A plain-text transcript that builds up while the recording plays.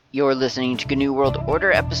You're listening to GNU World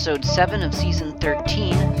Order, Episode 7 of Season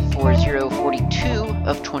 13, 4042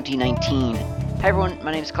 of 2019. Hi everyone,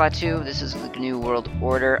 my name is Klaatu, this is the GNU World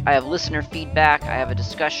Order. I have listener feedback, I have a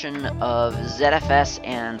discussion of ZFS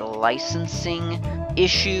and licensing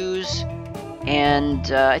issues,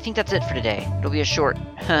 and I think that's it for today. It'll be a short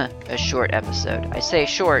episode. I say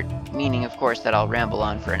short, meaning of course that I'll ramble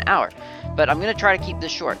on for an hour. But I'm going to try to keep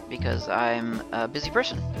this short, because I'm a busy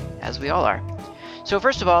person, as we all are. So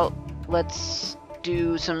first of all, let's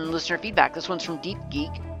do some listener feedback. This one's from Deep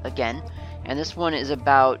Geek, again, and this one is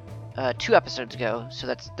about 2 episodes ago, so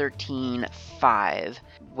that's 13.5,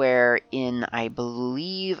 wherein I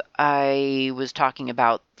believe I was talking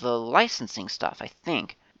about the licensing stuff, I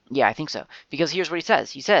think. Yeah, I think so, because here's what he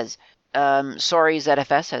says. He says, sorry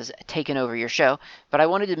ZFS has taken over your show, but I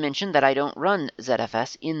wanted to mention that I don't run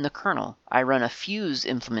ZFS in the kernel. I run a Fuse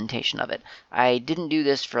implementation of it. I didn't do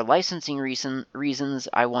this for licensing reasons.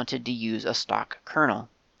 I wanted to use a stock kernel.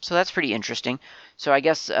 So that's pretty interesting. So I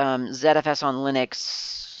guess ZFS on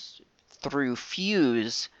Linux through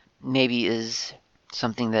Fuse maybe is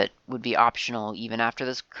something that would be optional even after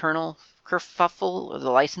this kernel kerfuffle, or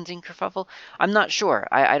the licensing kerfuffle. I'm not sure.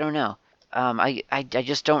 I don't know. I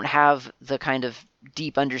just don't have the kind of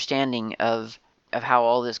deep understanding of how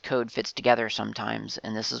all this code fits together sometimes,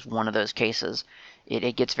 and this is one of those cases.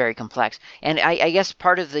 It gets very complex, and I guess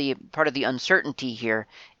part of the uncertainty here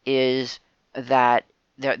is that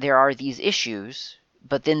there are these issues,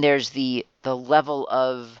 but then there's the level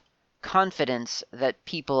of confidence that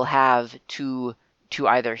people have to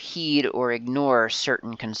either heed or ignore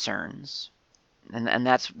certain concerns, and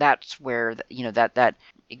that's where that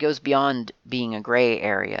it goes beyond being a gray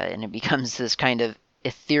area, and it becomes this kind of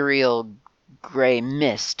ethereal gray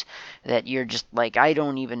mist that you're just like, I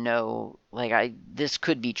don't even know, this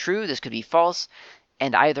could be true, this could be false,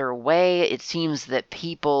 and either way, it seems that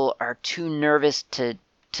people are too nervous to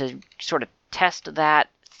sort of test a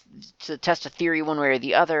theory one way or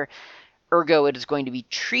the other. Ergo, it is going to be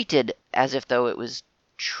treated as if though it was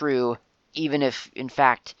true, even if, in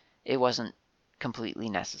fact, it wasn't completely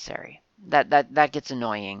necessary. That gets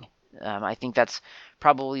annoying. I think that's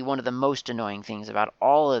probably one of the most annoying things about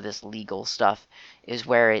all of this legal stuff, is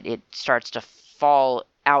where it starts to fall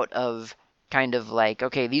out of kind of like,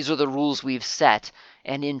 okay, these are the rules we've set,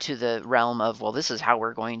 and into the realm of, well, this is how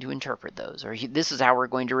we're going to interpret those, or this is how we're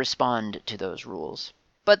going to respond to those rules.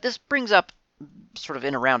 But this brings up, sort of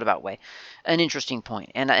in a roundabout way, an interesting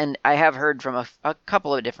point. And I have heard from a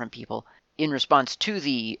couple of different people in response to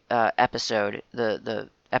the episode, the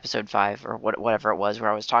episode 5 or whatever it was, where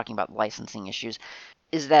I was talking about licensing issues,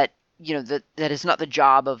 is that that is not the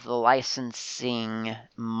job of the licensing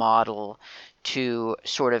model to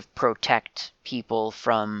sort of protect people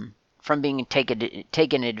from being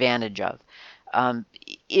taken advantage of.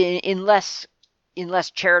 In less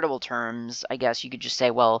charitable terms, I guess you could just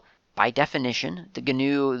say, well, by definition, the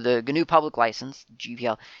GNU public license,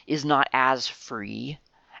 GPL, is not as free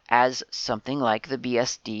as something like the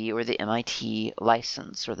BSD or the MIT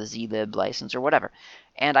license or the zlib license or whatever.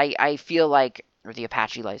 And I feel like, or the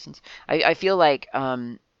Apache license, I feel like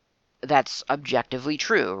that's objectively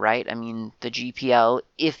true, right? I mean, the GPL,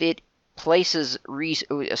 if it places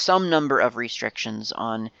some number of restrictions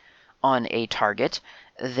on a target,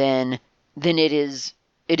 then it is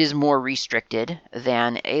more restricted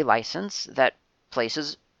than a license that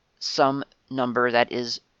places some number that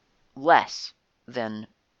is less than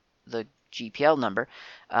the GPL number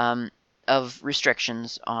of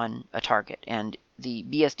restrictions on a target. And the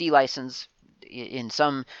BSD license, in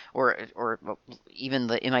some, or even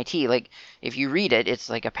the MIT, like, if you read it, it's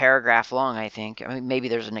like a paragraph long, I think. I mean, maybe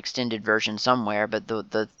there's an extended version somewhere, but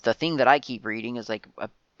the thing that I keep reading is like a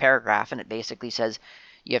paragraph, and it basically says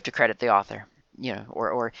you have to credit the author,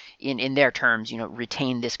 or in their terms,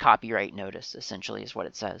 retain this copyright notice, essentially, is what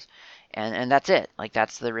it says. And that's it. Like,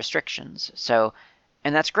 that's the restrictions. So,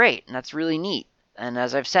 and that's great, and that's really neat. And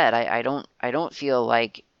as I've said, I don't feel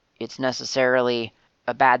like it's necessarily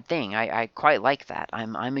a bad thing. I quite like that.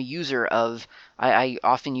 I'm a user of. I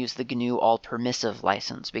often use the GNU All Permissive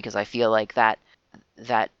license, because I feel like that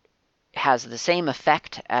has the same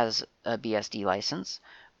effect as a BSD license,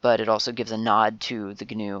 but it also gives a nod to the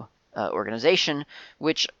GNU organization,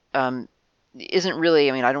 which isn't really.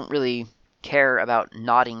 I mean, I don't really care about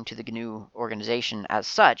nodding to the GNU organization as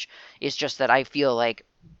such. It's just that I feel like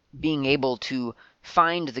being able to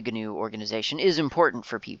find the GNU organization is important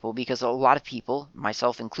for people, because a lot of people,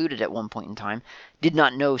 myself included at one point in time, did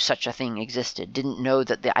not know such a thing existed, didn't know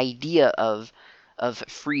that the idea of of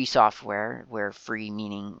free software, where free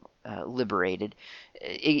meaning liberated,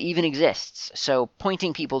 even exists. So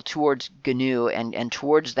pointing people towards GNU and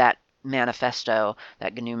towards that manifesto,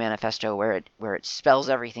 that GNU manifesto, where it spells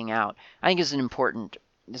everything out, I think is an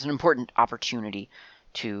important opportunity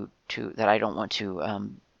to that I don't want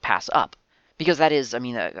to pass up, because that is, I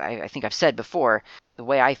mean, I think I've said before, the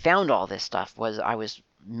way I found all this stuff was I was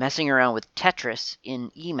messing around with Tetris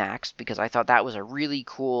in Emacs because I thought that was a really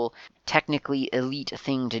cool, technically elite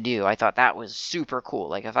thing to do. I thought that was super cool.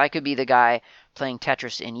 Like, if I could be the guy playing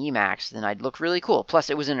Tetris in Emacs, then I'd look really cool.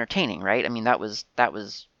 Plus, it was entertaining, right? I mean, that was at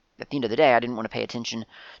the end of the day, I didn't want to pay attention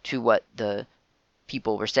to what the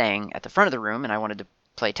people were saying at the front of the room, and I wanted to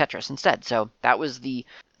play Tetris instead. So that was the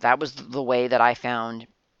way that I found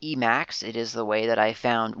Emacs. It is the way that I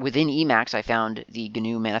found, within Emacs, I found the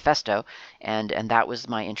GNU Manifesto, and that was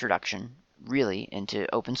my introduction, really, into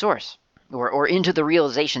open source, or into the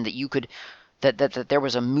realization that you could, that there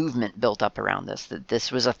was a movement built up around this, that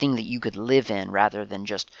this was a thing that you could live in rather than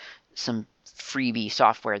just some freebie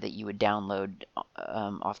software that you would download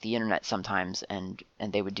off the internet sometimes, and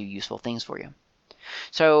they would do useful things for you.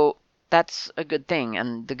 So that's a good thing,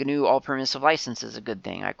 and the GNU all-permissive license is a good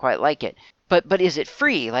thing. I quite like it. But is it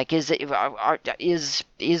free? Like, is the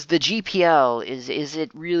GPL, is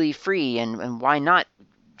it really free? And why not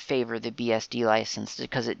favor the BSD license?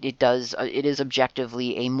 Because it is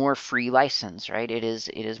objectively a more free license, right? It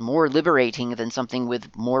is more liberating than something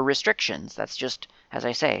with more restrictions. That's just, as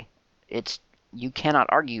I say, you cannot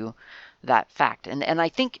argue that fact. And I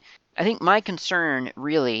think my concern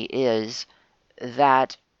really is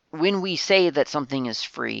that when we say that something is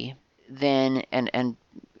free, then, and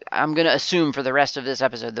I'm going to assume for the rest of this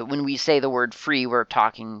episode that when we say the word free, we're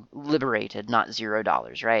talking liberated, not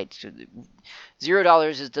 $0, right?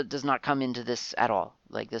 $0 does not come into this at all.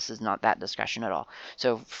 Like, this is not that discussion at all.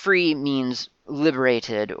 So free means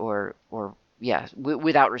liberated, or yeah,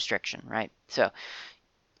 without restriction, right? So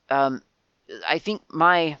I think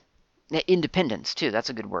my independence too. That's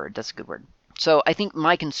a good word. So I think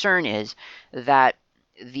my concern is that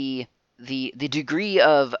the degree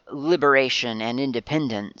of liberation and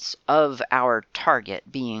independence of our target,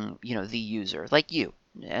 being, the user, like you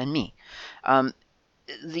and me,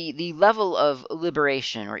 the level of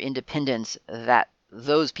liberation or independence that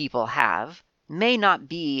those people have may not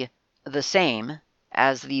be the same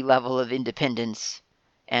as the level of independence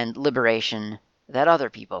and liberation that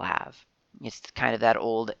other people have. It's kind of that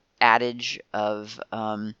old adage of,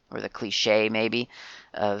 or the cliche maybe,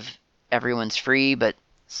 of everyone's free, but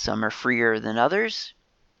some are freer than others,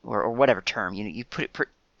 or whatever term. You put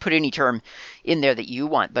any term in there that you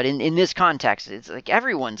want. But in this context, it's like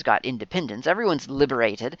everyone's got independence, everyone's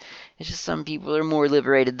liberated. It's just some people are more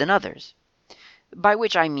liberated than others. By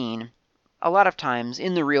which I mean, a lot of times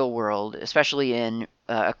in the real world, especially in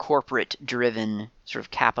a corporate-driven sort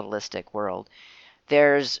of capitalistic world,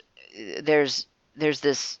 there's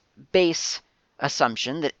this base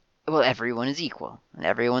assumption that, well, everyone is equal and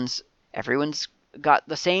everyone's got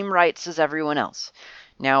the same rights as everyone else.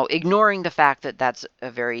 Now, ignoring the fact that that's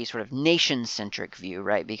a very sort of nation-centric view,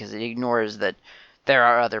 right? Because it ignores that there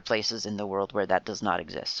are other places in the world where that does not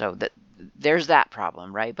exist. So that there's that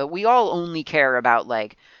problem, right? But we all only care about,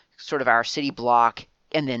 like, sort of our city block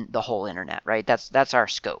and then the whole internet, right? That's our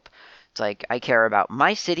scope. It's like, I care about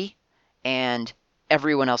my city and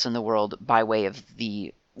everyone else in the world by way of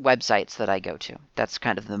the websites that I go to. That's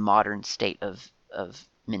kind of the modern state of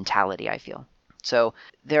mentality, I feel. So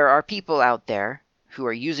there are people out there who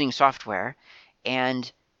are using software,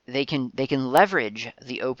 and they can leverage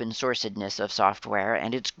the open sourcedness of software,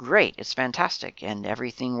 and it's great, it's fantastic, and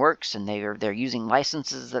everything works, and they're using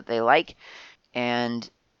licenses that they like, and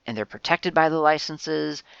they're protected by the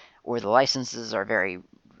licenses, or the licenses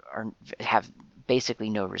have basically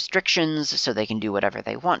no restrictions, so they can do whatever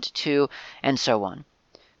they want to, and so on.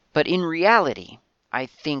 But in reality, I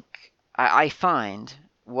find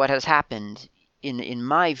what has happened, in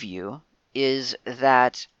my view, is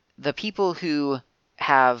that the people who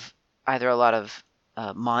have either a lot of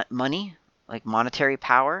money, like monetary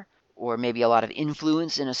power, or maybe a lot of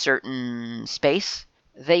influence in a certain space,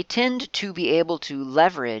 they tend to be able to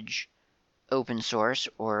leverage open source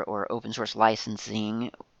or open source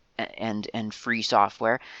licensing and free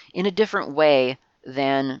software in a different way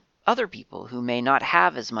than other people who may not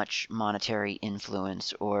have as much monetary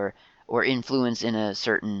influence or influence in a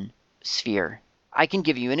certain sphere. I can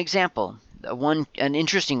give you an example. An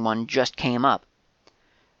interesting one just came up.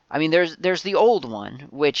 I mean, there's the old one,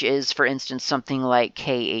 which is, for instance, something like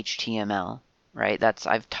KHTML, right?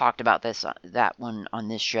 I've talked about that one on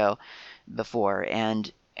this show before,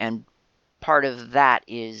 and part of that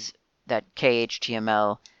is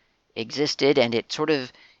KHTML existed, and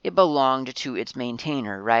it belonged to its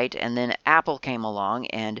maintainer, right? And then Apple came along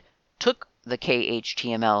and took the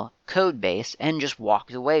KHTML code base and just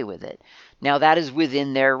walked away with it. Now that is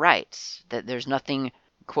within their rights. That there's nothing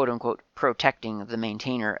quote unquote protecting the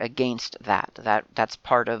maintainer against that. That's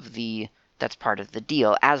part of the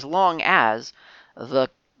deal. As long as the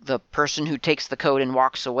person who takes the code and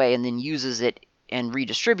walks away and then uses it and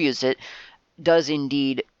redistributes it does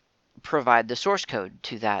indeed provide the source code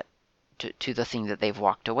to that to the thing that they've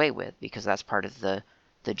walked away with, because that's part of the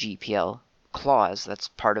GPL clause. That's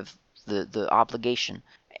part of the obligation.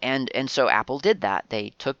 And so Apple did that.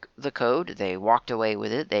 They took the code, they walked away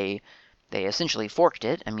with it, they essentially forked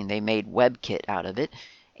it. I mean, they made WebKit out of it,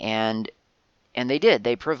 and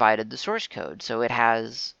they provided the source code. So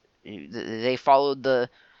they followed the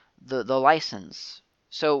license.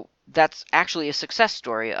 So that's actually a success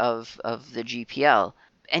story of the GPL.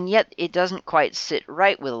 And yet it doesn't quite sit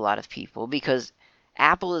right with a lot of people, because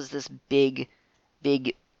Apple is this big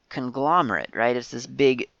conglomerate, right? It's this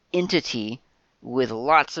big entity with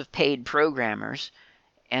lots of paid programmers.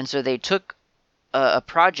 And so they took a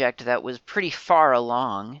project that was pretty far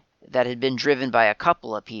along, that had been driven by a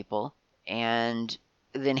couple of people, and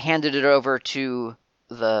then handed it over to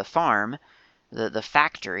the farm, the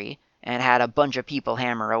factory, and had a bunch of people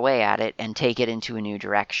hammer away at it and take it into a new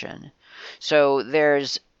direction. So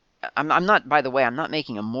I'm not, by the way, I'm not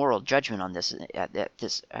making a moral judgment on this at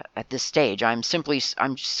this stage. I'm simply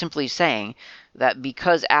saying that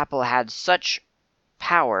because Apple had such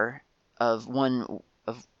power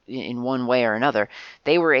in one way or another,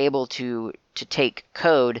 they were able to take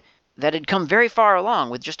code that had come very far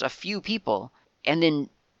along with just a few people and then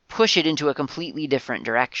push it into a completely different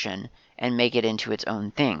direction and make it into its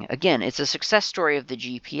own thing. Again, it's a success story of the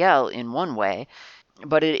GPL in one way,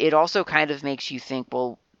 but it also kind of makes you think,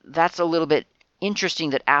 well, that's a little bit interesting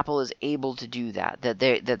that Apple is able to do that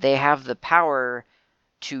they have the power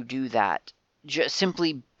to do that, just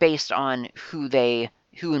simply based on who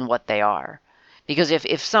and what they are. Because if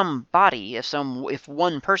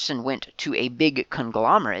one person went to a big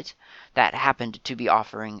conglomerate that happened to be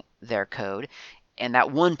offering their code, and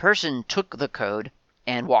that one person took the code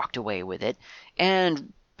and walked away with it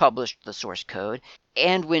and published the source code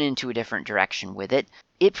and went into a different direction with it,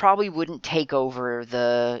 it probably wouldn't take over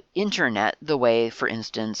the internet the way, for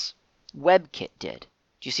instance, WebKit did.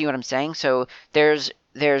 Do you see what I'm saying? So there's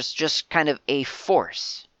just kind of a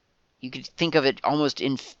force. You could think of it almost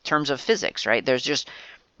in terms of physics, right? There's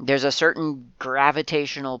a certain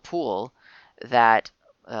gravitational pull that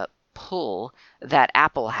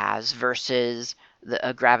Apple has versus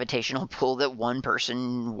a gravitational pull that one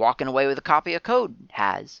person walking away with a copy of code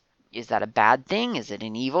has. Is that a bad thing? Is it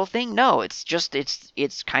an evil thing? No, it's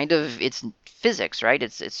physics, right?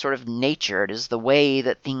 It's sort of nature. It is the way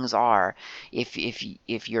that things are.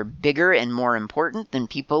 If you're bigger and more important, then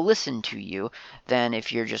people listen to you than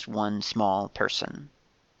if you're just one small person.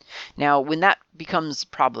 Now, when that becomes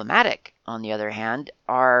problematic, on the other hand,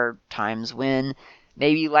 are times when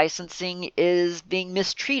maybe licensing is being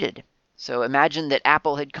mistreated. So imagine that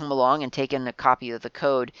Apple had come along and taken a copy of the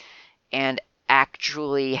code and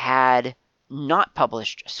actually had not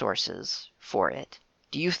published sources for it.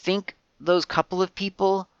 Do you think those couple of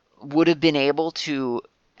people would have been able to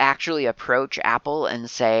actually approach Apple and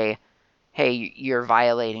say, hey, you're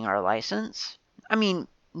violating our license? I mean,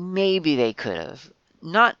 maybe they could have.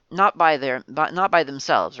 Not by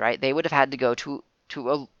themselves, right? They would have had to go to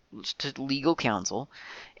legal counsel,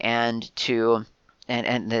 and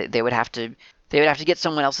they would have to get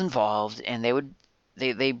someone else involved, and they would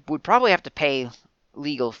probably have to pay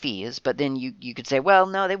legal fees. But then you could say, well,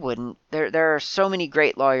 no, they wouldn't. There are so many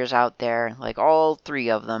great lawyers out there, like all three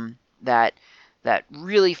of them, that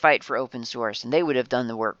really fight for open source, and they would have done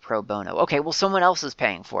the work pro bono. Okay, well, someone else is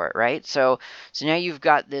paying for it, right? So now you've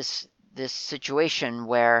got this situation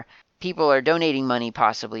where people are donating money,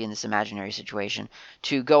 possibly in this imaginary situation,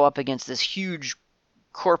 to go up against this huge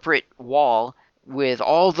corporate wall with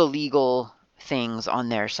all the legal things on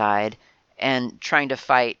their side and trying to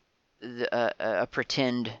fight a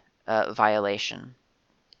pretend violation.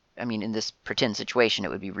 I mean, in this pretend situation, it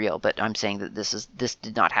would be real, but I'm saying that this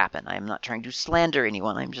did not happen. I am not trying to slander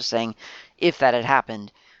anyone. I'm just saying, if that had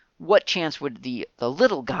happened, what chance would the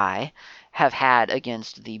little guy have had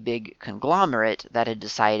against the big conglomerate that had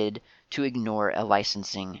decided to ignore a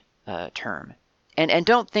licensing term? And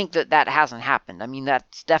don't think that hasn't happened. I mean,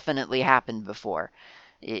 that's definitely happened before.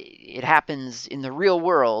 It happens in the real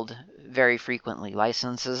world very frequently.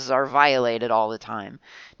 Licenses are violated all the time.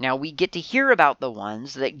 Now, we get to hear about the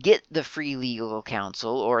ones that get the free legal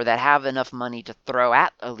counsel or that have enough money to throw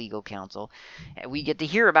at a legal counsel. We get to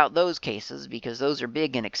hear about those cases because those are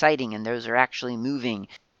big and exciting and those are actually moving.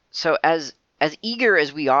 So as eager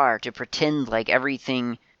as we are to pretend like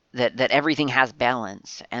everything that everything has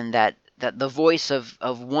balance and that the voice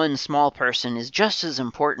of one small person is just as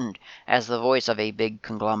important as the voice of a big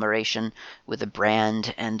conglomeration with a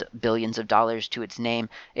brand and billions of dollars to its name,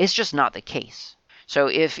 it's just not the case. So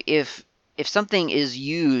if something is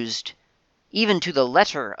used even to the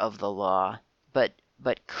letter of the law, but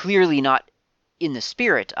clearly not in the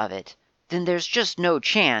spirit of it, then there's just no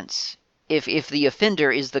chance if the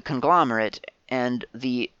offender is the conglomerate and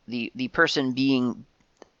the person being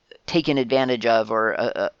taken advantage of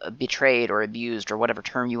or betrayed or abused or whatever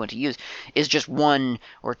term you want to use is just one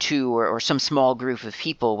or two or some small group of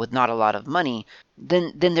people with not a lot of money,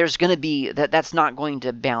 then there's going to be that's not going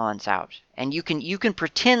to balance out. And you can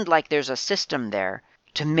pretend like there's a system there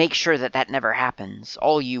to make sure that never happens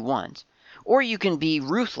all you want. Or you can be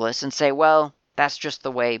ruthless and say, well, that's just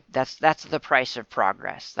the way, that's the price of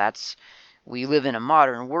progress. We live in a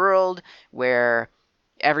modern world where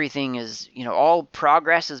everything is, all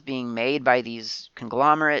progress is being made by these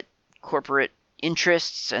conglomerate corporate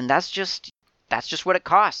interests, and that's just what it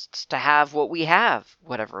costs to have what we have,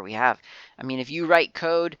 whatever we have. I mean, if you write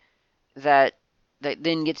code that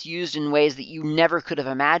then gets used in ways that you never could have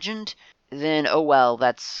imagined, then oh well,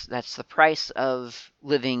 that's the price of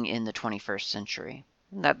living in the 21st century.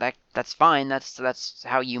 That's fine. That's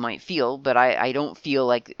how you might feel, but I don't feel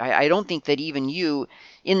like I don't think that even you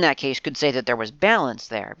in that case could say that there was balance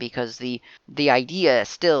there, because the idea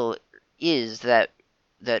still is that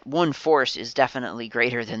one force is definitely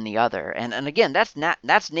greater than the other. And again,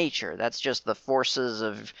 that's nature. That's just the forces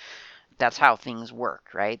of that's how things work,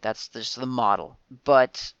 right? That's just the model.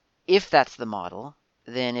 But if that's the model,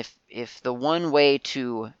 then if the one way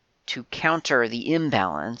to counter the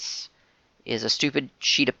imbalance is a stupid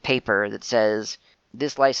sheet of paper that says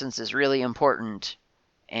this license is really important,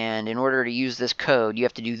 and in order to use this code you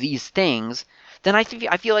have to do these things, then I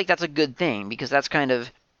feel like that's a good thing, because that's kind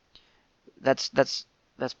of that's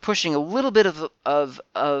pushing a little bit of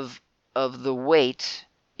the weight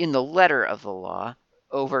in the letter of the law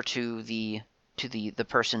over to the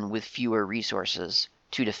person with fewer resources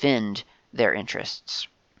to defend their interests.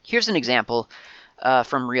 Here's an example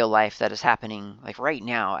from real life that is happening like right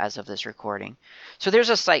now as of this recording. So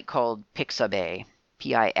there's a site called Pixabay,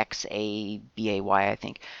 Pixabay, I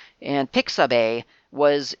think. And Pixabay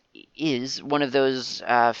is one of those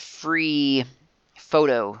free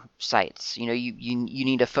photo sites. You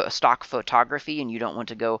need a stock photography and you don't want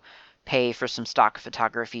to go pay for some stock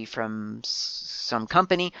photography from some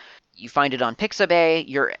company. You find it on Pixabay.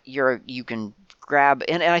 You can grab,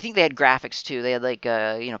 and I think they had graphics too. They had like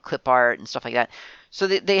clip art and stuff like that. So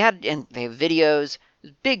they have videos.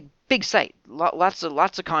 Big site. Lots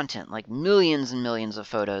of content, like millions and millions of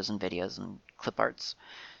photos and videos and clip arts.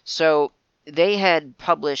 So they had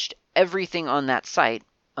published everything on that site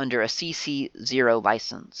under a CC0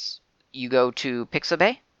 license. You go to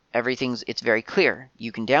Pixabay. It's very clear.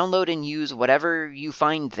 You can download and use whatever you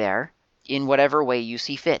find there in whatever way you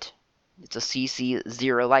see fit. It's a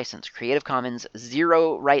CC0 license, Creative Commons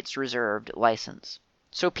Zero Rights Reserved license.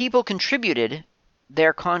 So people contributed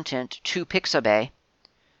their content to Pixabay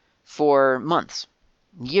for months,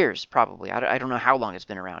 years probably. I don't know how long it's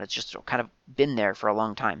been around. It's just kind of been there for a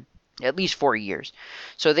long time, at least 4 years.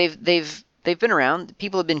 So they've been around.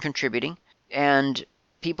 People have been contributing, and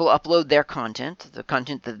people upload their content, the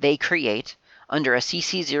content that they create, under a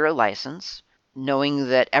CC0 license, knowing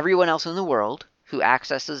that everyone else in the world who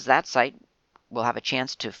accesses that site will have a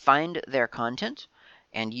chance to find their content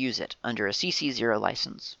and use it under a CC0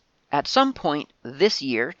 license. At some point this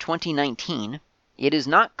year, 2019, it is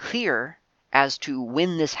not clear as to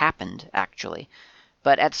when this happened, actually,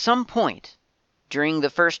 but at some point during the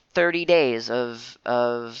first 30 days of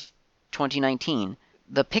 2019,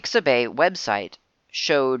 the Pixabay website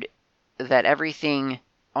showed that everything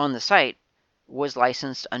on the site was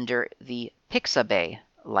licensed under the Pixabay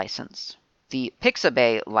license. The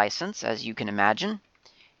Pixabay license, as you can imagine,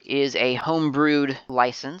 is a homebrewed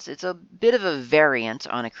license. It's a bit of a variant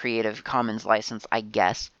on a Creative Commons license, I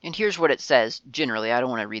guess. And here's what it says. Generally, I don't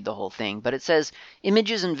want to read the whole thing, but it says,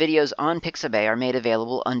 images and videos on Pixabay are made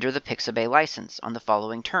available under the Pixabay license on the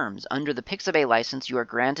following terms. Under the Pixabay license, you are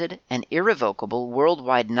granted an irrevocable,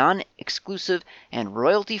 worldwide, non-exclusive, and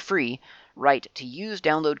royalty-free right to use,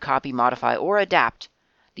 download, copy, modify, or adapt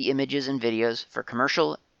the images and videos for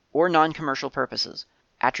commercial or non-commercial purposes.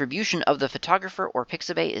 Attribution of the photographer or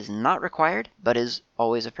Pixabay is not required, but is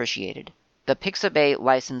always appreciated. The Pixabay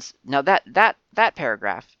license, now that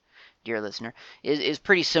paragraph, dear listener, is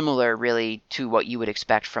pretty similar really to what you would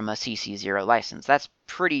expect from a CC0 license. That's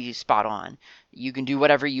pretty spot on. You can do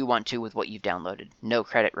whatever you want to with what you've downloaded. No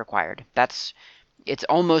credit required. It's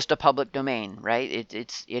almost a public domain, right?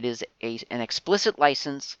 It is an explicit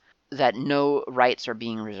license that no rights are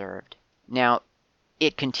being reserved. Now,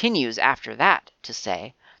 it continues after that to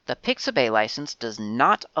say, the Pixabay license does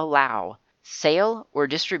not allow sale or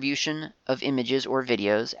distribution of images or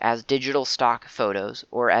videos as digital stock photos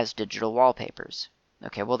or as digital wallpapers.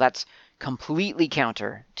 Okay, well that's completely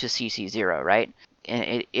counter to CC0, right?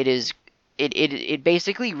 And it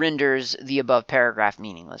basically renders the above paragraph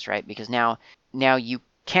meaningless, right? Because now you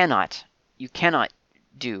cannot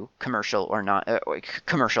do commercial or not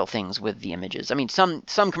commercial things with the images. I mean, some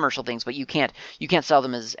commercial things, but you can't sell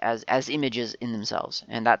them as images in themselves,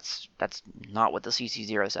 and that's not what the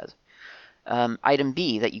CC0 says. Item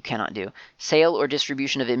B that you cannot do: sale or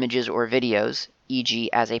distribution of images or videos,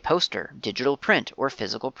 e.g. as a poster, digital print, or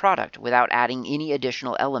physical product, without adding any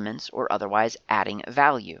additional elements or otherwise adding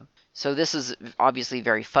value. So this is obviously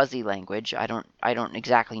very fuzzy language. I don't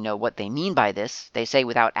exactly know what they mean by this. They say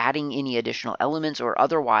without adding any additional elements or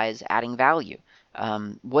otherwise adding value.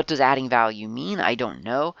 What does adding value mean? I don't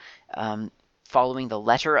know. Following the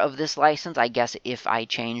letter of this license, I guess if I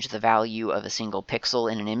change the value of a single pixel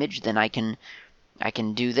in an image, then I can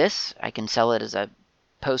do this. I can sell it as a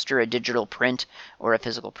poster, a digital print, or a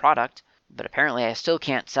physical product. But apparently I still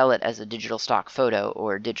can't sell it as a digital stock photo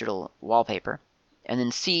or digital wallpaper. And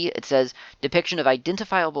then C, it says, depiction of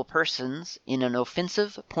identifiable persons in an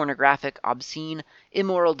offensive, pornographic, obscene,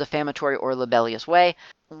 immoral, defamatory, or libellous way.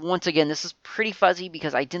 Once again, this is pretty fuzzy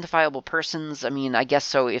because identifiable persons, I mean, I guess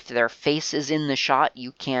so if their face is in the shot,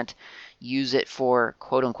 you can't use it for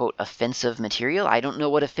quote-unquote offensive material. I don't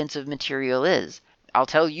know what offensive material is. I'll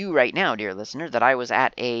tell you right now, dear listener, that I was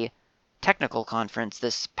at a technical conference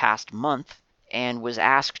this past month and was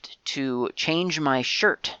asked to change my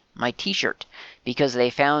shirt, my t-shirt, because they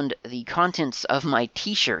found the contents of my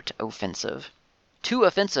t-shirt offensive. Too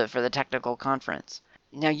offensive for the technical conference.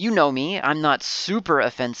 Now, you know me, I'm not super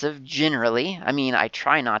offensive generally. I mean, I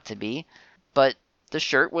try not to be, but the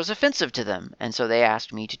shirt was offensive to them, and so they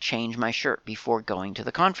asked me to change my shirt before going to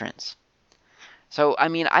the conference. So, I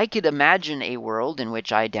mean, I could imagine a world in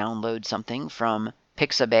which I download something from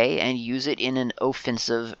Pixabay and use it in an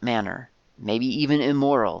offensive manner. Maybe even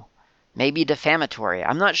immoral. Maybe defamatory.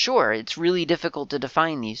 I'm not sure. It's really difficult to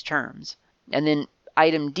define these terms. And then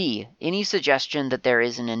item D, any suggestion that there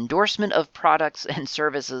is an endorsement of products and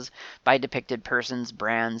services by depicted persons,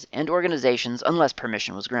 brands, and organizations unless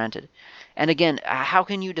permission was granted. And again, how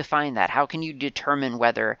can you define that? How can you determine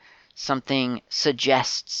whether something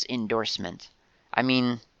suggests endorsement? I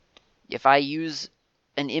mean, if I use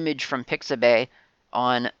an image from Pixabay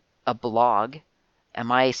on a blog,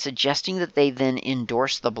 am I suggesting that they then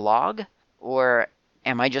endorse the blog? Or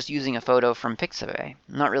am I just using a photo from Pixabay?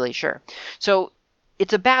 I'm not really sure. So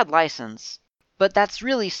it's a bad license, but that's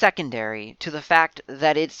really secondary to the fact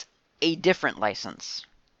that it's a different license,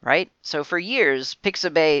 right? So for years,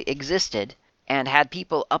 Pixabay existed and had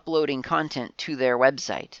people uploading content to their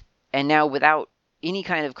website. And now without any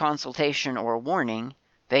kind of consultation or warning,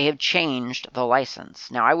 they have changed the license.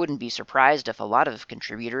 Now, I wouldn't be surprised if a lot of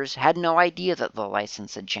contributors had no idea that the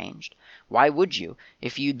license had changed. Why would you?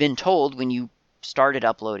 If you'd been told when you started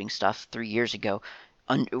uploading stuff 3 years ago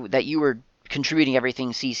that you were contributing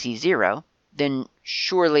everything CC0, then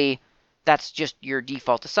surely that's just your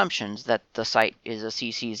default assumptions that the site is a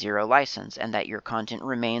CC0 license and that your content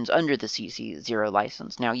remains under the CC0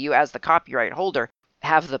 license. Now, you as the copyright holder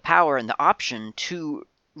have the power and the option to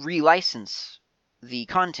relicense the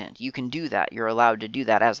content. You can do that. You're allowed to do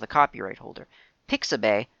that as the copyright holder.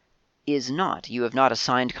 Pixabay is not. You have not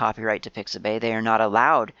assigned copyright to Pixabay. They are not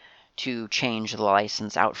allowed to change the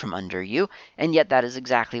license out from under you, and yet that is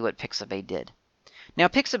exactly what Pixabay did. Now,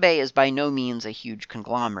 Pixabay is by no means a huge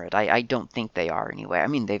conglomerate. I don't think they are anyway. I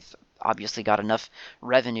mean, they've obviously got enough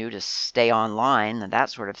revenue to stay online and that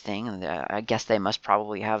sort of thing, and I guess they must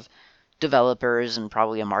probably have developers and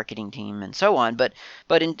probably a marketing team and so on, but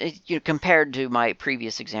compared to my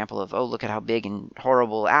previous example of, oh, look at how big and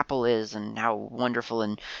horrible Apple is and how wonderful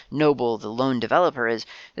and noble the lone developer is,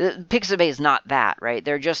 Pixabay is not that, right?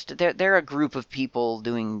 They're a group of people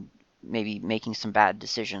maybe making some bad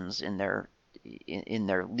decisions in their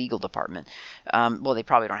legal department. Well, they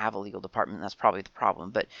probably don't have a legal department. That's probably the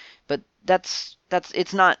problem, but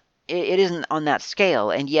it's not. It isn't on that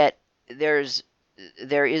scale, and yet there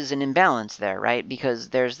is an imbalance there, right? Because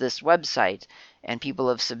there's this website, and people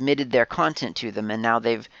have submitted their content to them, and now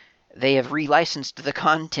they have relicensed the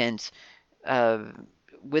content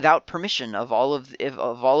without permission of all of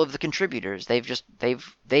the contributors. They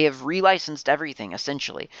have relicensed everything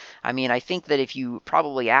essentially. I mean, I think that if you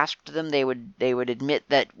probably asked them, they would admit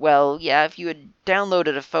that, well, yeah, if you had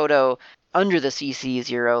downloaded a photo under the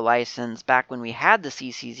CC0 license back when we had the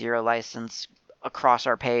CC0 license across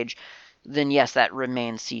our page, then yes, that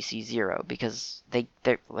remains CC0 because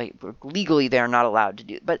they're like, legally they're not allowed to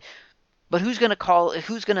do it. But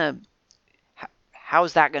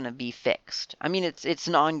how's that going to be fixed? I mean, it's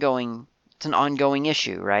an ongoing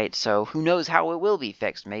issue, right? So who knows how it will be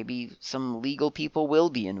fixed? Maybe some legal people will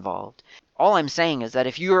be involved. All I'm saying is that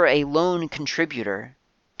if you're a lone contributor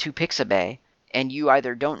to Pixabay and you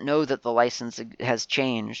either don't know that the license has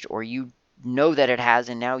changed, or you know that it has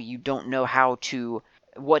and now you don't know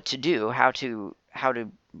what to do, how to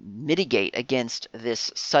mitigate against this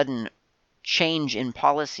sudden change in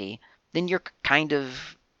policy, then you're kind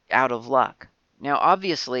of out of luck. Now,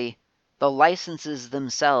 obviously, the licenses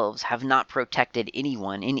themselves have not protected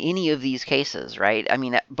anyone in any of these cases, right? I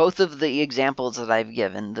mean, both of the examples that I've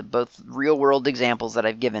given, both real-world examples that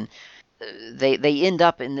I've given, they end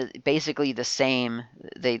up in basically the same.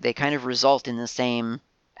 They kind of result in the same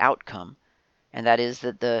outcome, and that is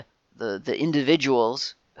that the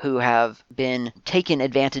individuals who have been taken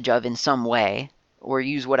advantage of in some way, or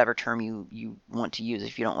use whatever term you want to use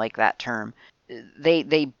if you don't like that term,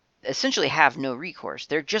 they essentially have no recourse.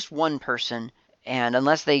 They're just one person, and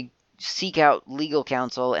unless they seek out legal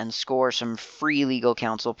counsel and score some free legal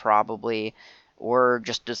counsel probably, or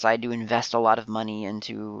just decide to invest a lot of money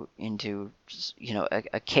into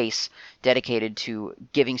a case dedicated to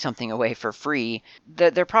giving something away for free,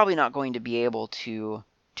 they're probably not going to be able to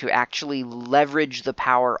actually leverage the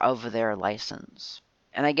power of their license.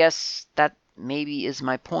 And I guess that maybe is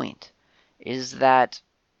my point, is that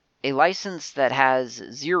a license that has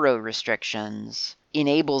zero restrictions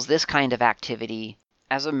enables this kind of activity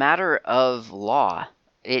as a matter of law.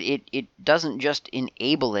 It doesn't just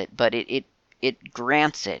enable it, but it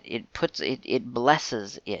grants it. It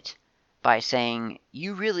blesses it by saying,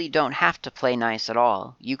 you really don't have to play nice at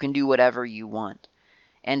all. You can do whatever you want.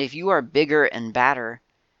 And if you are bigger and badder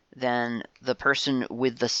than the person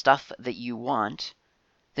with the stuff that you want,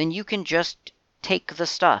 then you can just take the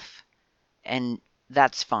stuff, and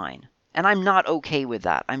that's fine. And I'm not okay with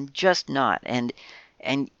that. I'm just not. And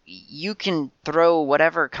you can throw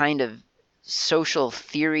whatever kind of social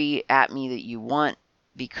theory at me that you want,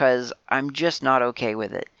 because I'm just not okay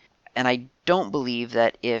with it. And I don't believe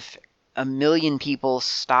that if 1 million people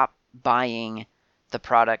stop buying the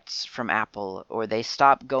products from Apple, or they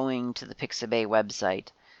stop going to the Pixabay website,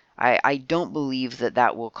 I don't believe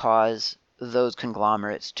that will cause those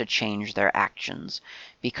conglomerates to change their actions,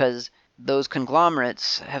 because those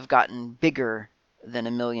conglomerates have gotten bigger than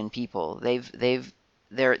 1 million people.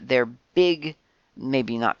 They're big,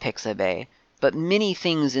 maybe not Pixabay, but many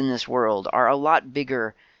things in this world are a lot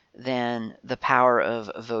bigger than the power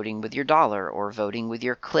of voting with your dollar or voting with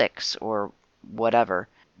your clicks or whatever.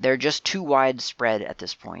 They're just too widespread at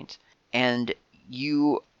this point. And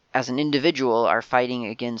you, as an individual, are fighting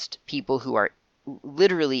against people who are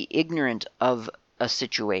literally ignorant of a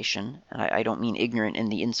situation. And I don't mean ignorant in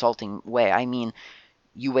the insulting way. I mean,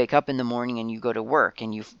 you wake up in the morning and you go to work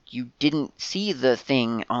and you didn't see the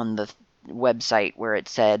thing on the website where it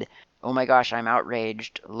said, oh my gosh, I'm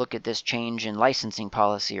outraged, look at this change in licensing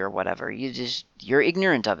policy or whatever. You're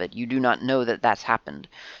ignorant of it. You do not know that that's happened.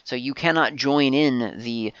 So you cannot join in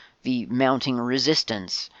the mounting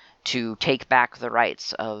resistance to take back the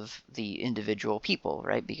rights of the individual people,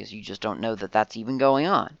 right? Because you just don't know that that's even going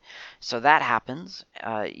on. So that happens.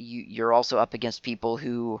 You're also up against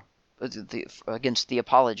people against the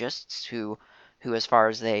apologists who as far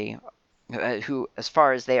as they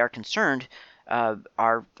are concerned,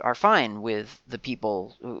 are fine with the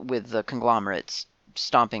people, with the conglomerates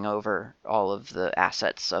stomping over all of the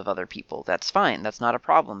assets of other people. That's fine. That's not a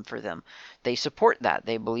problem for them. They support that.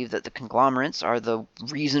 They believe that the conglomerates are the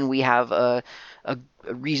reason we have a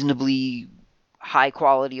reasonably high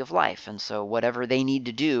quality of life. And so whatever they need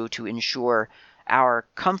to do to ensure our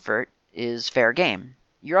comfort is fair game.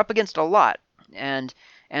 You're up against a lot. And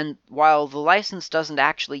while the license doesn't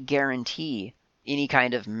actually guarantee any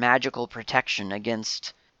kind of magical protection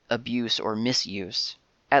against abuse or misuse,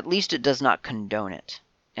 at least it does not condone it.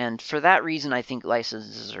 And for that reason, I think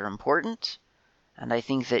licenses are important, and I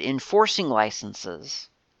think that enforcing licenses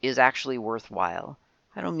is actually worthwhile.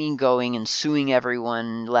 I don't mean going and suing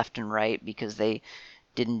everyone left and right because they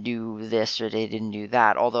didn't do this or they didn't do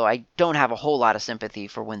that. Although I don't have a whole lot of sympathy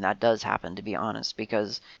for when that does happen, to be honest,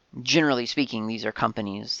 because generally speaking, these are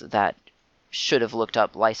companies that should have looked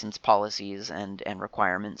up license policies and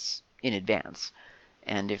requirements in advance.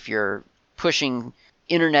 And if you're pushing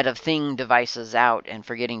Internet of Thing devices out and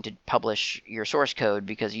forgetting to publish your source code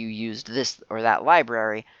because you used this or that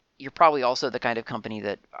library, you're probably also the kind of company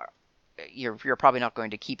that you're probably not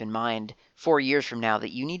going to keep in mind 4 years from now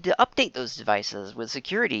that you need to update those devices with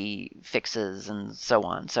security fixes and so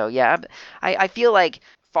on. So yeah, I feel like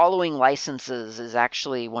following licenses is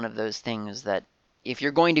actually one of those things that if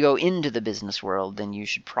you're going to go into the business world, then you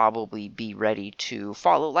should probably be ready to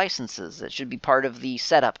follow licenses. That should be part of the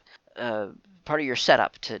setup, part of your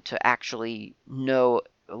setup to actually know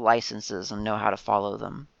licenses and know how to follow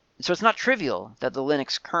them. So it's not trivial that the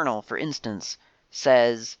Linux kernel, for instance,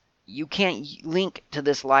 says you can't link to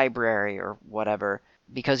this library or whatever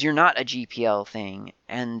because you're not a GPL thing,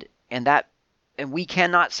 and we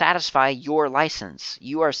cannot satisfy your license.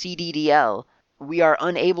 You are CDDL. We are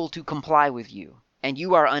unable to comply with you, and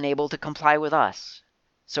you are unable to comply with us.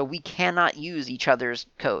 So we cannot use each other's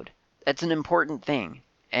code. That's an important thing.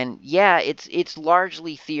 And yeah, it's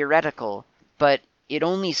largely theoretical, but it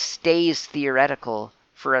only stays theoretical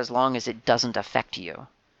for as long as it doesn't affect you.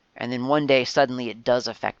 And then one day suddenly it does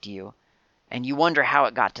affect you, and you wonder how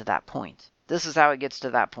it got to that point. This is how it gets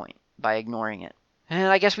to that point, by ignoring it.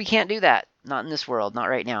 And I guess we can't do that. Not in this world, not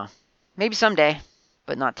right now. Maybe someday,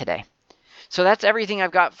 but not today. So that's everything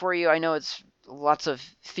I've got for you. I know it's lots of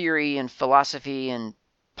theory and philosophy and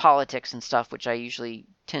politics and stuff, which I usually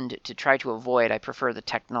tend to try to avoid. I prefer the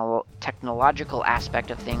technological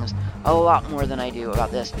aspect of things a lot more than I do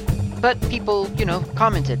about this. But people,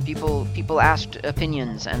 commented. People asked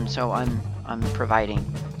opinions, and so I'm providing.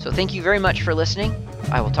 So thank you very much for listening.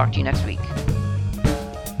 I will talk to you next week.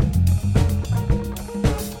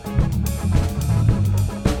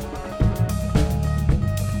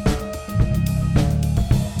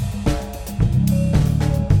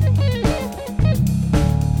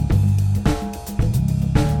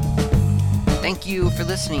 Thank you for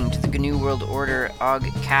listening to the GNU World Order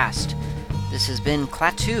Ogcast. This has been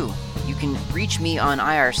Klaatu. You can reach me on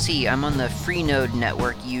IRC. I'm on the Freenode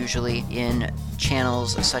network usually in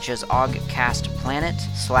channels such as Ogcast Planet,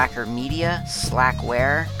 Slacker Media,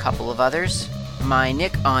 Slackware, a couple of others. My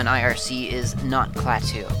nick on IRC is not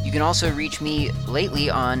Klaatu. You can also reach me lately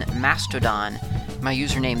on Mastodon. My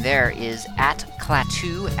username there is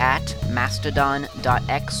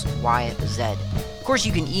 @klaatu@mastodon.xyz. Of course,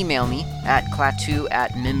 you can email me at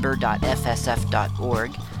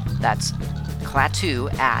klaatu@member.fsf.org. That's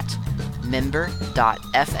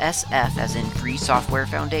klaatu@member.fsf, as in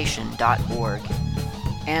freesoftwarefoundation.org.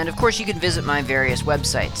 And of course, you can visit my various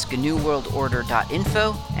websites,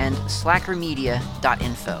 gnuworldorder.info and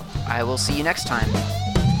slackermedia.info. I will see you next time.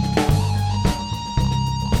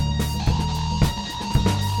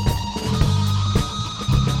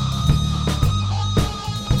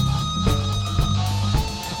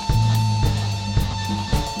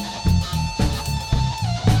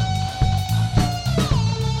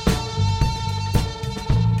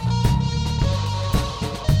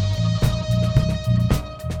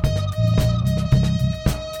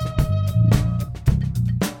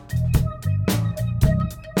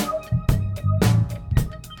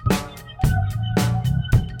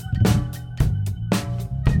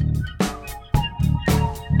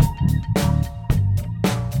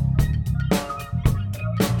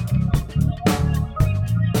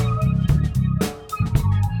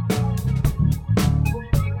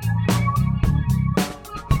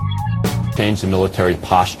 Change the military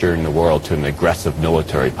posture in the world to an aggressive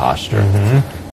military posture.